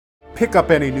pick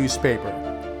up any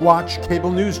newspaper, watch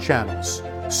cable news channels,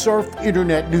 surf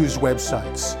internet news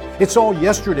websites. It's all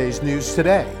yesterday's news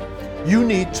today. You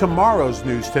need tomorrow's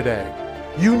news today.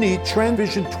 You need Trend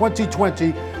Vision 2020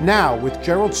 now with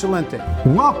Gerald Celente.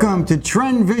 Welcome to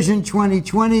Trend Vision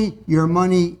 2020, your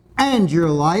money and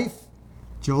your life.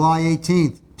 July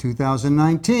 18th,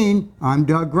 2019. I'm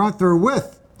Doug Grunther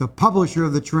with the publisher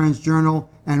of the Trends Journal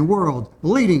and world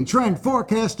leading trend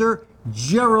forecaster,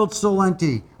 Gerald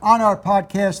Celente. On our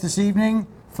podcast this evening,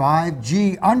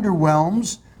 5G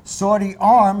underwhelms, Saudi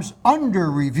arms under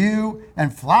review,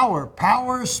 and flower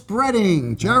power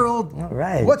spreading. Gerald, all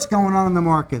right. What's going on in the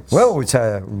markets? Well, it's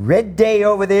a red day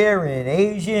over there in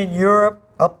Asia and Europe,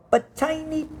 up a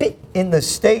tiny bit in the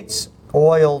States,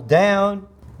 oil down,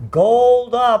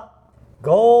 gold up,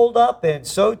 and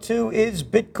so too is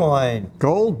Bitcoin.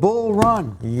 Gold bull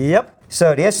run. Yep.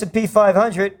 So the S&P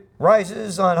 500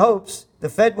 rises on hopes the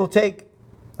Fed will take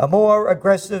a more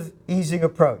aggressive easing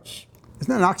approach.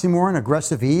 Isn't that an oxymoron,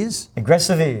 aggressive ease?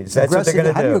 Aggressive ease. That's what they're going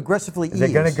to do. How do you aggressively ease? They're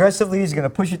going to aggressively ease. They're going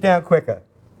to push it down quicker.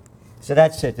 So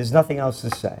that's it. There's nothing else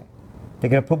to say. They're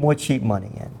going to put more cheap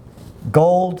money in.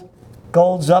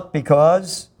 Gold's up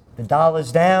because the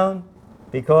dollar's down,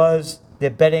 because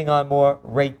they're betting on more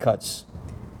rate cuts.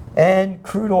 And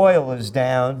crude oil is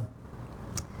down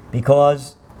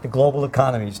because the global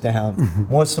economy is down.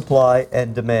 More supply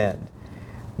and demand.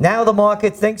 Now the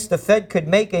market thinks the Fed could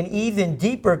make an even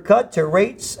deeper cut to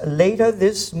rates later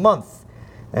this month.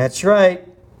 That's right.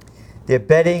 They're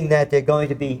betting that they're going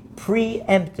to be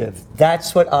preemptive.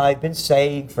 That's what I've been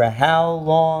saying for how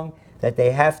long, that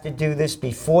they have to do this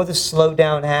before the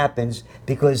slowdown happens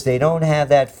because they don't have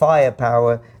that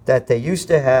firepower that they used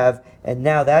to have. And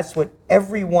now that's what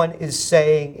everyone is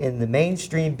saying in the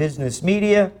mainstream business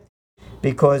media,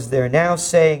 because they're now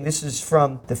saying, this is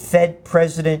from the Fed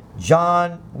President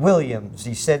John Williams.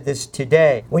 He said this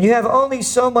today. When you have only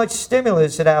so much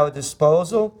stimulus at our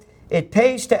disposal, it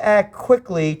pays to act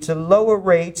quickly to lower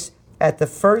rates at the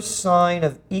first sign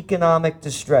of economic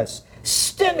distress.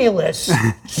 Stimulus,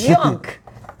 junk,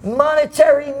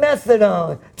 monetary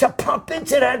methadone to pump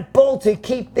into that bull to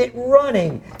keep it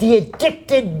running. The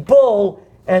addicted bull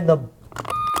and the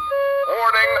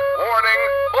Warning,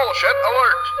 bullshit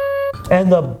alert.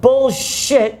 And the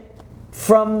bullshit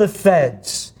from the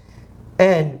feds.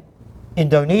 And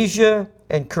Indonesia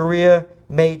and Korea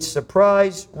made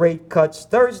surprise rate cuts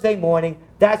Thursday morning.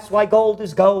 That's why gold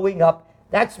is going up.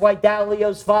 That's why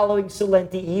Dalio's following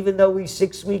Celente, even though he's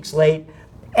 6 weeks late.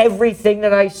 Everything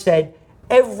that I said,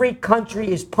 every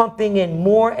country is pumping in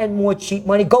more and more cheap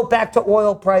money. Go back to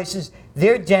oil prices.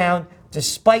 They're down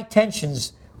despite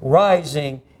tensions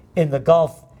rising in the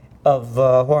Gulf of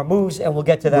Hormuz, and we'll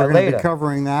get to that later. We're going to be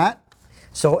covering that.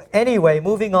 So anyway,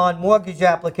 moving on, mortgage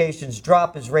applications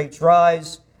drop as rates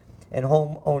rise and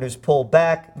homeowners pull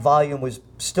back. Volume was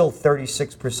still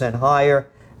 36% higher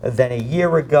than a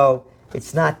year ago.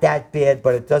 It's not that bad,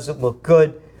 but it doesn't look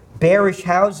good. Bearish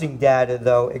housing data,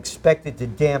 though, expected to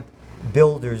damp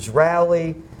builders'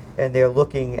 rally, and they're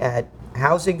looking at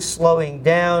housing slowing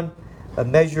down. A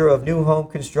measure of new home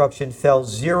construction fell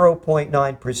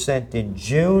 0.9% in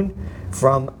June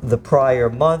from the prior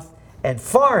month, and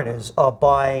foreigners are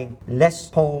buying less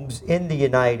homes in the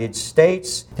United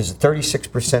States. There's a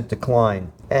 36%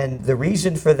 decline. And the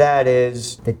reason for that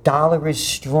is the dollar is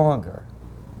stronger,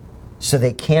 so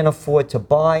they can't afford to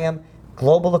buy them.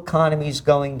 Global economy is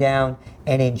going down,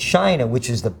 and in China, which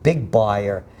is the big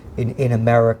buyer in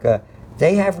America,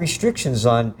 they have restrictions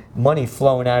on money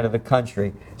flowing out of the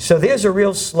country. So there's a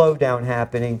real slowdown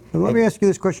happening. Let me ask you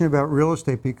this question about real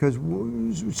estate, because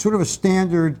sort of a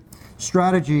standard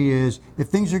strategy is if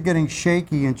things are getting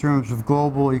shaky in terms of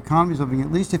global economies, at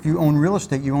least if you own real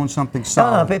estate, you own something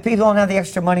solid. No, but people don't have the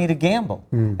extra money to gamble.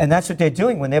 And that's what they're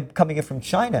doing when they're coming in from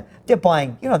China. They're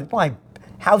buying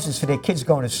houses for their kids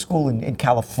going to school in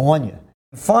California.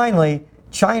 Finally,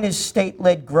 China's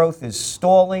state-led growth is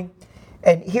stalling.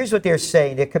 And here's what they're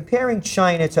saying. They're comparing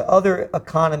China to other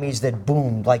economies that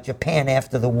boomed, like Japan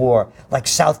after the war, like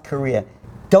South Korea.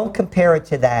 Don't compare it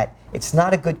to that. It's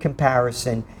not a good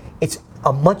comparison. It's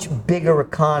a much bigger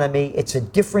economy. It's a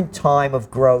different time of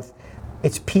growth.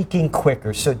 It's peaking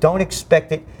quicker. So don't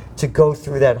expect it to go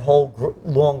through that whole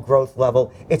long growth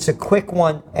level. It's a quick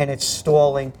one, and it's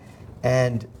stalling,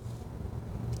 and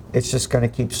it's just going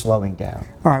to keep slowing down.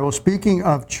 All right, well, speaking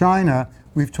of China,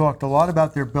 we've talked a lot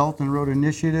about their Belt and Road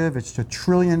Initiative. It's a $1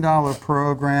 trillion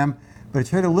program, but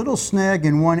it's hit a little snag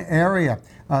in one area.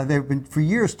 They've been for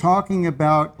years talking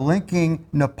about linking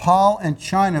Nepal and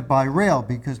China by rail,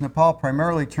 because Nepal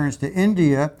primarily turns to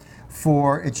India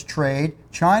for its trade.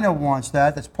 China wants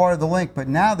that. That's part of the link. But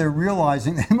now they're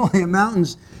realizing the Himalaya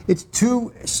Mountains,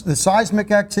 the seismic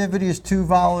activity is too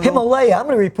volatile. Himalaya, I'm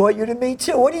going to report you to me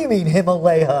too. What do you mean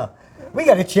Himalaya? We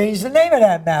got to change the name of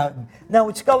that mountain. No,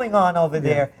 what's going on over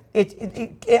there?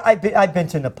 I've been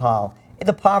to Nepal.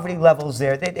 The poverty levels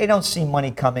there, they don't see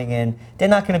money coming in. They're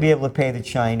not going to be able to pay the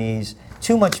Chinese.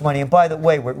 Too much money. And by the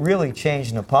way, what really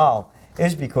changed Nepal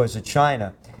is because of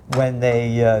China when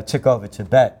they took over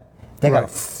Tibet. They got a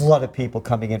flood of people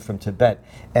coming in from Tibet,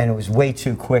 and it was way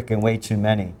too quick and way too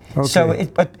many. Okay. So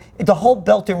the whole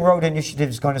Belt and Road Initiative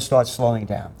is going to start slowing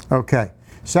down. Okay.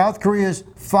 South Korea's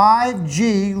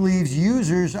 5G leaves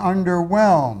users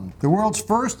underwhelmed. The world's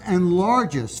first and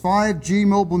largest 5G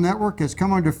mobile network has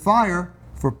come under fire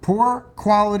for poor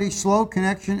quality, slow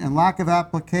connection, and lack of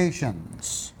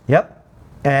applications. Yep.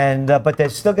 And but they're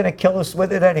still going to kill us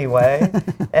with it anyway,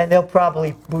 and they'll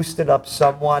probably boost it up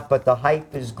somewhat, but the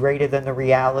hype is greater than the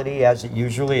reality, as it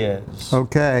usually is.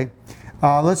 Okay.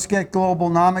 Let's get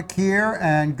Globalnomic here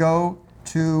and go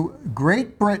to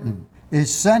Great Britain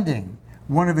is sending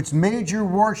one of its major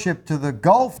warships to the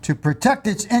Gulf to protect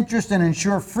its interest and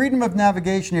ensure freedom of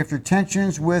navigation after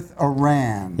tensions with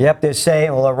Iran. Yep, they're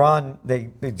saying, well, Iran, they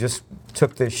just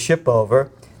took this ship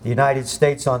over. The United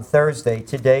States on Thursday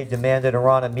today demanded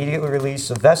Iran immediately release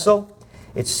a vessel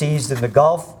it seized in the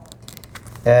Gulf.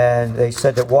 And they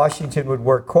said that Washington would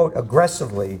work, quote,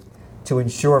 aggressively to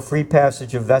ensure free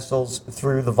passage of vessels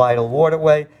through the vital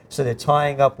waterway. So they're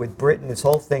tying up with Britain. This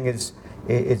whole thing it's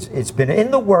been in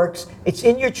the works. It's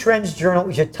in your Trends Journal. It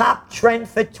was your top trend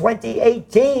for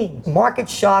 2018. Market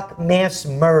shock, mass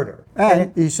murder.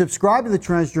 And you subscribe to the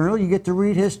Trends Journal, you get to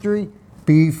read history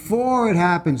before it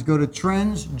happens. Go to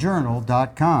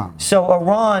trendsjournal.com. So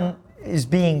Iran is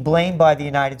being blamed by the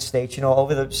United States,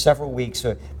 over the several weeks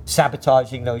for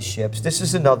sabotaging those ships. This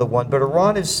is another one. But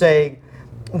Iran is saying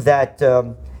that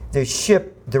the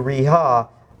ship, the Riha,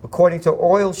 according to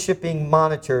oil shipping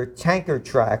monitor Tanker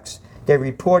Tracks, they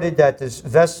reported that this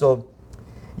vessel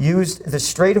used the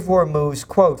Strait of Hormuz,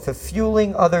 quote, for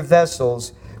fueling other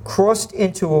vessels, crossed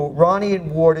into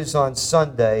Iranian waters on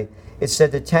Sunday. It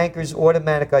said the tanker's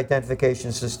automatic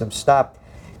identification system stopped.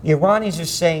 The Iranians are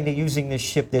saying they're using this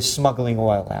ship, they're smuggling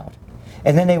oil out.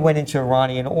 And then they went into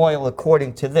Iranian oil,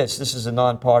 according to this. This is a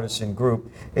nonpartisan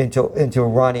group, into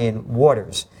Iranian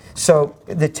waters. So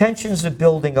the tensions are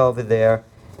building over there,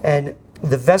 and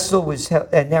the vessel was held.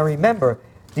 And now remember,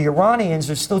 the Iranians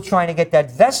are still trying to get that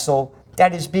vessel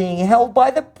that is being held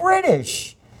by the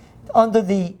British under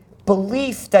the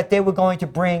belief that they were going to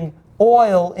bring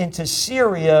oil into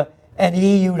Syria, and the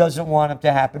EU doesn't want it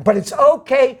to happen. But it's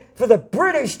okay for the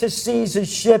British to seize a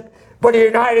ship, but the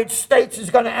United States is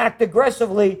going to act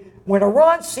aggressively when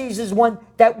Iran seizes one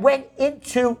that went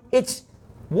into its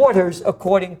waters,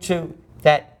 according to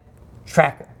that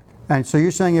tracker. And so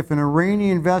you're saying if an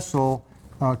Iranian vessel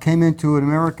came into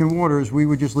American waters, we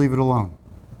would just leave it alone?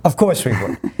 Of course we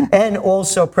would. And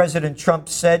also President Trump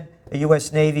said a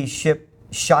U.S. Navy ship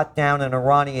shot down an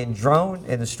Iranian drone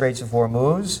in the Straits of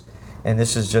Hormuz. And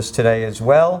this is just today as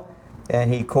well.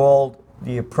 And he called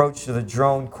the approach to the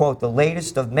drone, quote, the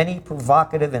latest of many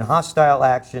provocative and hostile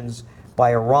actions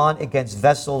by Iran against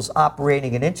vessels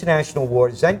operating in international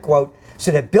waters, end quote.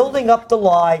 So they're building up the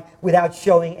lie without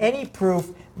showing any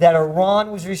proof that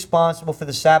Iran was responsible for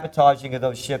the sabotaging of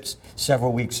those ships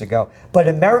several weeks ago. But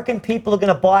American people are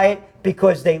going to buy it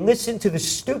because they listen to the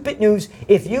stupid news.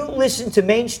 If you listen to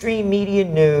mainstream media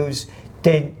news,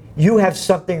 then you have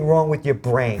something wrong with your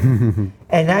brain.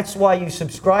 And that's why you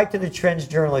subscribe to the Trends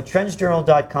Journal at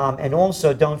trendsjournal.com. And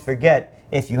also don't forget,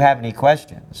 if you have any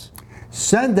questions,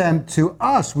 send them to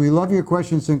us. We love your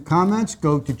questions and comments.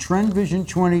 Go to TrendVision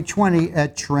 2020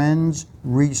 at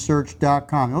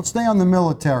trendsresearch.com. Let's stay on the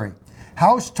military.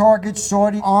 House targets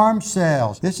Saudi arms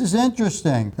sales. This is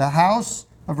interesting. The House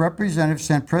of Representatives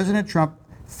sent President Trump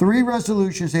 3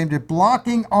 resolutions aimed at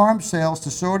blocking arms sales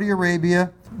to Saudi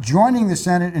Arabia, joining the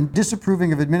Senate in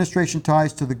disapproving of administration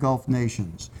ties to the Gulf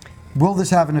nations. Will this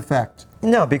have an effect?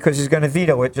 No, because he's going to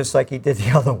veto it just like he did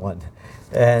the other one.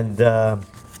 And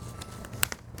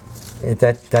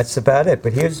that's about it.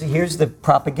 But here's the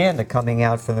propaganda coming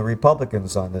out from the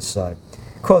Republicans on this side.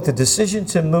 Quote, the decision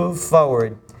to move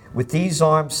forward with these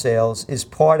arms sales is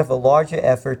part of a larger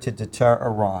effort to deter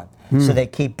Iran. So they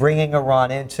keep bringing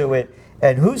Iran into it.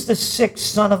 And who's the sick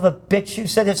son of a bitch who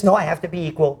said this? No, I have to be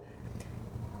equal.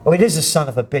 Oh, it is a son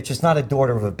of a bitch. It's not a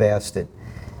daughter of a bastard.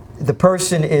 The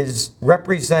person is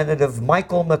Representative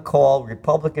Michael McCall,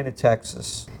 Republican of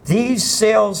Texas. These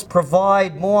sales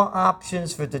provide more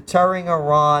options for deterring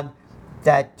Iran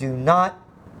that do not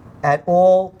at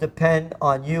all depend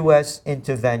on U.S.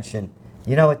 intervention.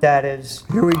 You know what that is?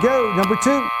 Here we go. Number 2.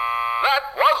 That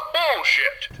was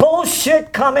bullshit.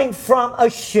 Bullshit coming from a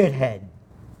shithead.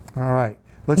 All right.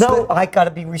 Let's No, I got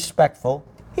to be respectful.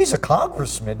 He's a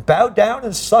congressman. Bow down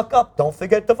and suck up. Don't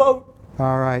forget to vote.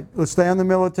 All right. Let's stay on the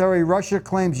military. Russia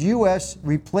claims U.S.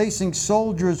 replacing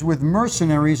soldiers with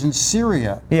mercenaries in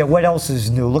Syria. Yeah, what else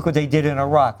is new? Look what they did in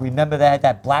Iraq. Remember they had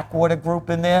that Blackwater group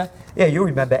in there? Yeah, you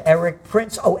remember Eric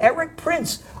Prince. Oh, Eric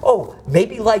Prince. Oh,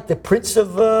 maybe like the Prince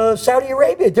of Saudi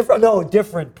Arabia.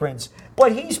 Different Prince.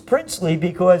 But he's princely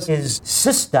because his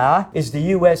sister is the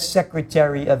U.S.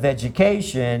 Secretary of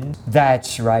Education.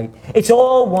 That's right. It's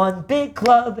all one big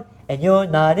club, and you're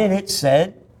not in it,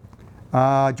 said.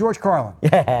 George Carlin.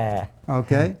 Yeah.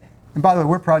 Okay. And by the way,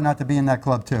 we're proud not to be in that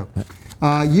club, too.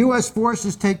 U.S.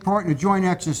 forces take part in a joint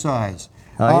exercise.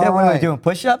 Yeah, All what are we right. doing?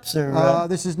 Push-ups? Or,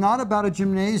 This is not about a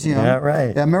gymnasium. Yeah,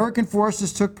 right. The American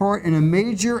forces took part in a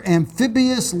major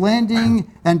amphibious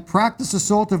landing and practice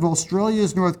assault of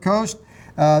Australia's north coast.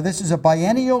 This is a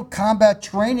biennial combat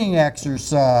training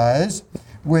exercise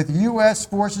with U.S.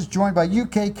 forces joined by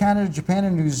UK, Canada, Japan,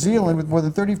 and New Zealand with more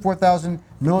than 34,000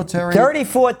 military...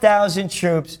 34,000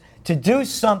 troops to do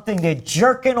something they're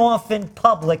jerking off in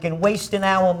public and wasting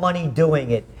our money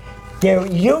doing it. They're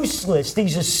useless.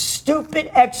 These are stupid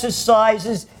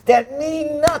exercises that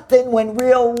mean nothing when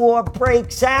real war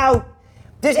breaks out.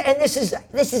 This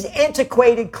is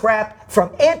antiquated crap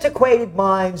from antiquated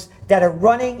minds that are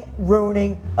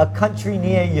ruining a country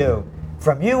near you.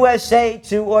 From USA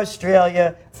to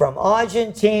Australia, from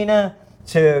Argentina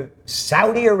to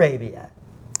Saudi Arabia.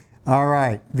 All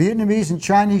right. Vietnamese and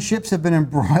Chinese ships have been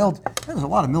embroiled. There's a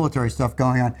lot of military stuff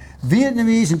going on.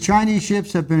 Vietnamese and Chinese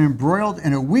ships have been embroiled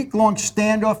in a week-long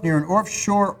standoff near an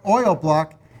offshore oil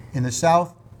block in the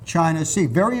South China Sea.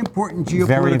 Very important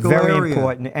geopolitical area. Very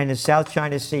important. And the South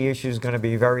China Sea issue is going to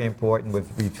be very important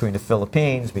between the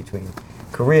Philippines, between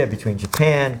Korea, between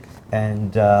Japan,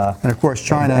 and of course,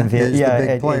 China is the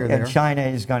big player there. And China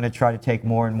is going to try to take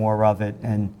more and more of it,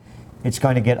 and it's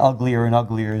going to get uglier and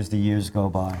uglier as the years go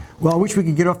by. Well, I wish we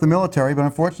could get off the military, but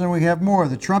unfortunately we have more.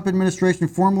 The Trump administration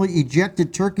formally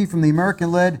ejected Turkey from the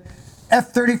American-led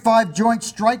F-35 Joint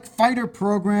Strike Fighter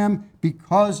program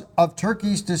because of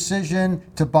Turkey's decision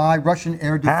to buy Russian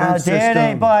air defense system. How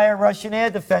dare they buy a Russian air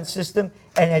defense system?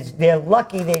 And they're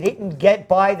lucky they didn't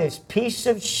buy this piece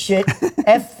of shit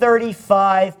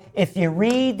F-35. If you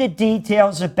read the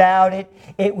details about it,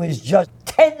 it was just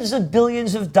tens of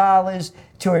billions of dollars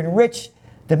to enrich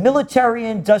the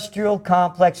military-industrial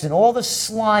complex and all the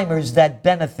slimers that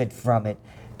benefit from it.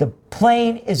 The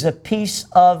plane is a piece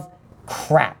of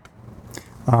crap.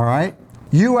 All right.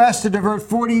 U.S. to divert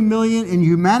 $40 million in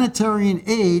humanitarian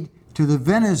aid to the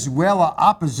Venezuela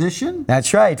opposition.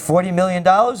 That's right. $40 million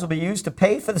will be used to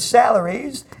pay for the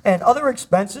salaries and other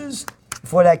expenses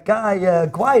for that guy,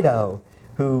 Guaido,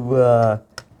 who...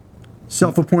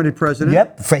 Self-appointed president.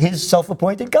 Yep, for his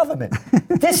self-appointed government.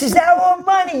 This is our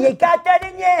money. You got that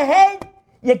in your head?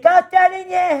 You got that in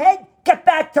your head? Get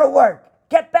back to work.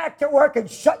 Get back to work and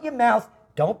shut your mouth.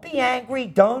 Don't be angry.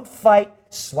 Don't fight.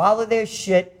 Swallow their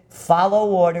shit. Follow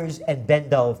orders and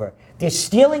bend over. They're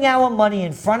stealing our money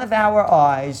in front of our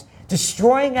eyes,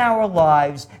 destroying our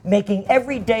lives, making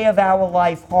every day of our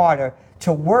life harder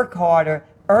to work harder,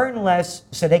 earn less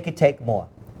so they could take more.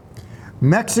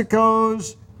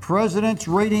 Mexico's president's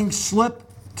ratings slip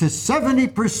to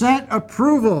 70%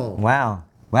 approval. Wow.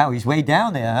 Wow, he's way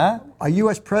down there, huh? A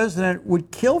U.S. president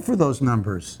would kill for those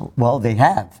numbers. Well, they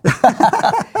have.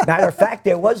 Matter of fact,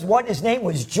 there was one, his name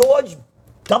was George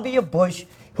W. Bush,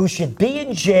 who should be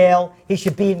in jail. He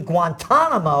should be in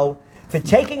Guantanamo for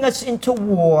taking us into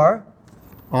war.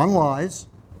 On lies.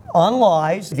 On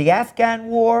lies. The Afghan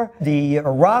war, the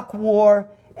Iraq war,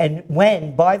 and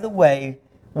when, by the way,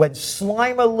 when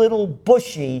Slimer Little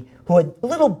Bushy, who a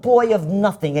little boy of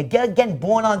nothing, again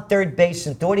born on third base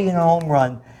and thought he had a home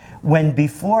run, when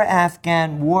before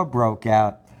Afghan war broke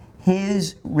out,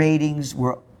 his ratings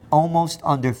were almost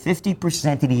under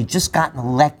 50% and he had just gotten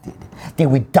elected. They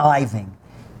were diving.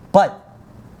 But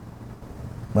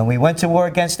when we went to war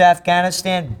against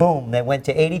Afghanistan, boom, they went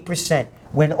to 80%.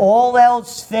 When all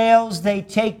else fails, they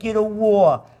take you to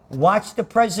war. Watch the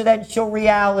presidential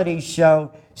reality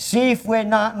show. See if we're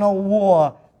not in a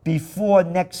war before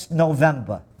next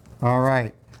November. All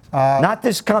right. Not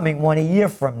this coming one, a year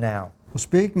from now. Well,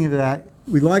 speaking of that,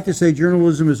 we'd like to say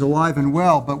journalism is alive and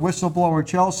well, but whistleblower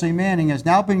Chelsea Manning has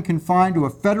now been confined to a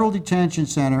federal detention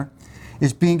center,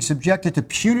 is being subjected to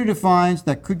punitive fines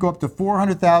that could go up to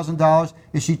 $400,000.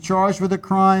 Is she charged with a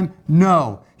crime?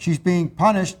 No. She's being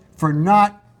punished for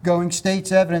not going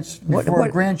state's evidence before a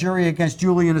what- grand jury against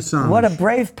Julian Assange. What a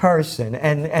brave person.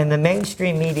 And the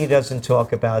mainstream media doesn't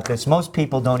talk about this. Most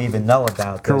people don't even know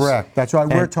about this. Correct. That's why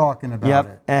we're talking about Yep.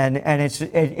 it. And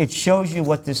it shows you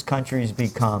what this country has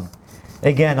become.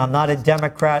 Again, I'm not a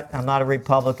Democrat. I'm not a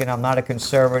Republican. I'm not a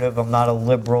conservative. I'm not a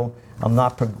liberal. I'm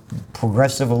not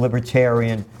progressive or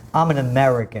libertarian. I'm an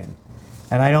American.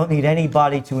 And I don't need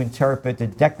anybody to interpret the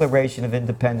Declaration of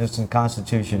Independence and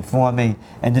Constitution for me,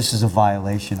 and this is a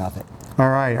violation of it. All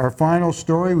right, our final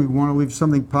story, we want to leave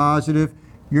something positive.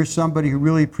 You're somebody who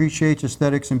really appreciates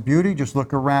aesthetics and beauty. Just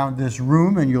look around this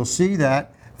room and you'll see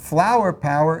that flower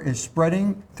power is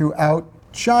spreading throughout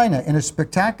China in a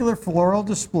spectacular floral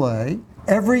display.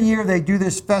 Every year they do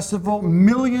this festival,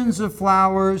 millions of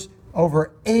flowers,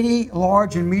 over 80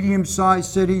 large and medium-sized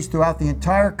cities throughout the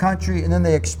entire country, and then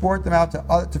they export them out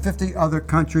to 50 other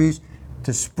countries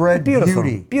to spread Beautiful,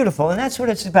 beauty. beautiful, and that's what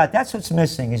it's about. That's what's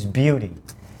missing is beauty,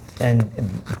 and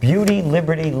beauty,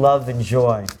 liberty, love, and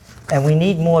joy. And we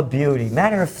need more beauty.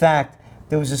 Matter of fact,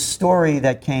 there was a story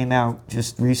that came out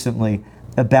just recently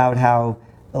about how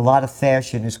a lot of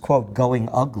fashion is, quote, going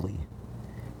ugly.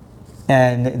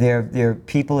 And there are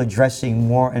people addressing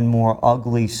more and more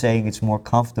ugly, saying it's more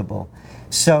comfortable.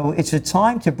 So it's a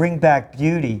time to bring back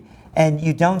beauty. And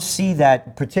you don't see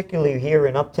that, particularly here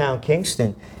in Uptown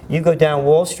Kingston. You go down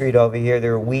Wall Street over here,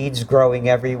 there are weeds growing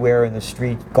everywhere in the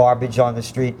street, garbage on the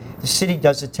street. The city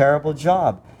does a terrible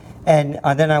job. And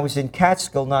then I was in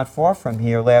Catskill, not far from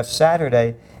here, last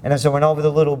Saturday. And as I went over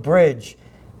the little bridge,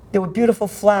 there were beautiful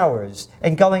flowers.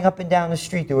 And going up and down the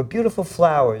street, there were beautiful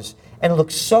flowers. And it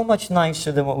looks so much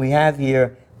nicer than what we have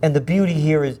here. And the beauty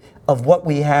here is of what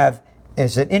we have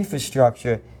as an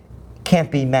infrastructure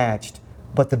can't be matched.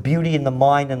 But the beauty in the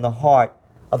mind and the heart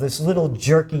of this little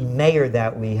jerky mayor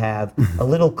that we have, a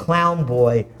little clown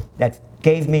boy that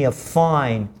gave me a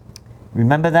fine,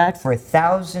 remember that? For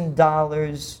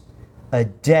 $1,000 a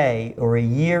day or a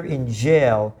year in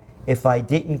jail if I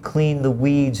didn't clean the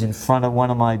weeds in front of one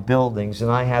of my buildings.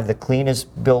 And I have the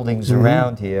cleanest buildings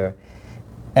around here.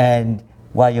 And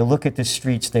while you look at the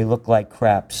streets, they look like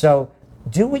crap. So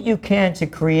do what you can to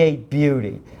create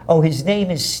beauty. Oh, his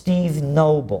name is Steve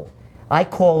Noble. I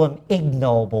call him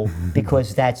ignoble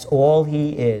because that's all he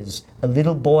is, a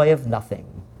little boy of nothing.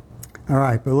 All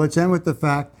right, but let's end with the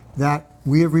fact that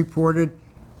we have reported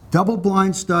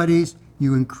double-blind studies.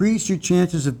 You increase your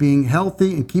chances of being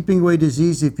healthy and keeping away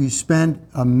disease if you spend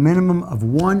a minimum of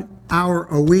 1 hour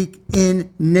a week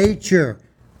in nature.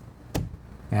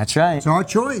 That's right. It's our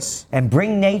choice. And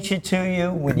bring nature to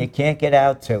you when you can't get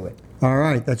out to it. All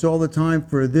right, that's all the time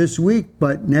for this week,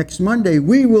 but next Monday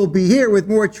we will be here with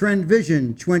more Trend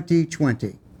Vision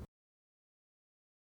 2020.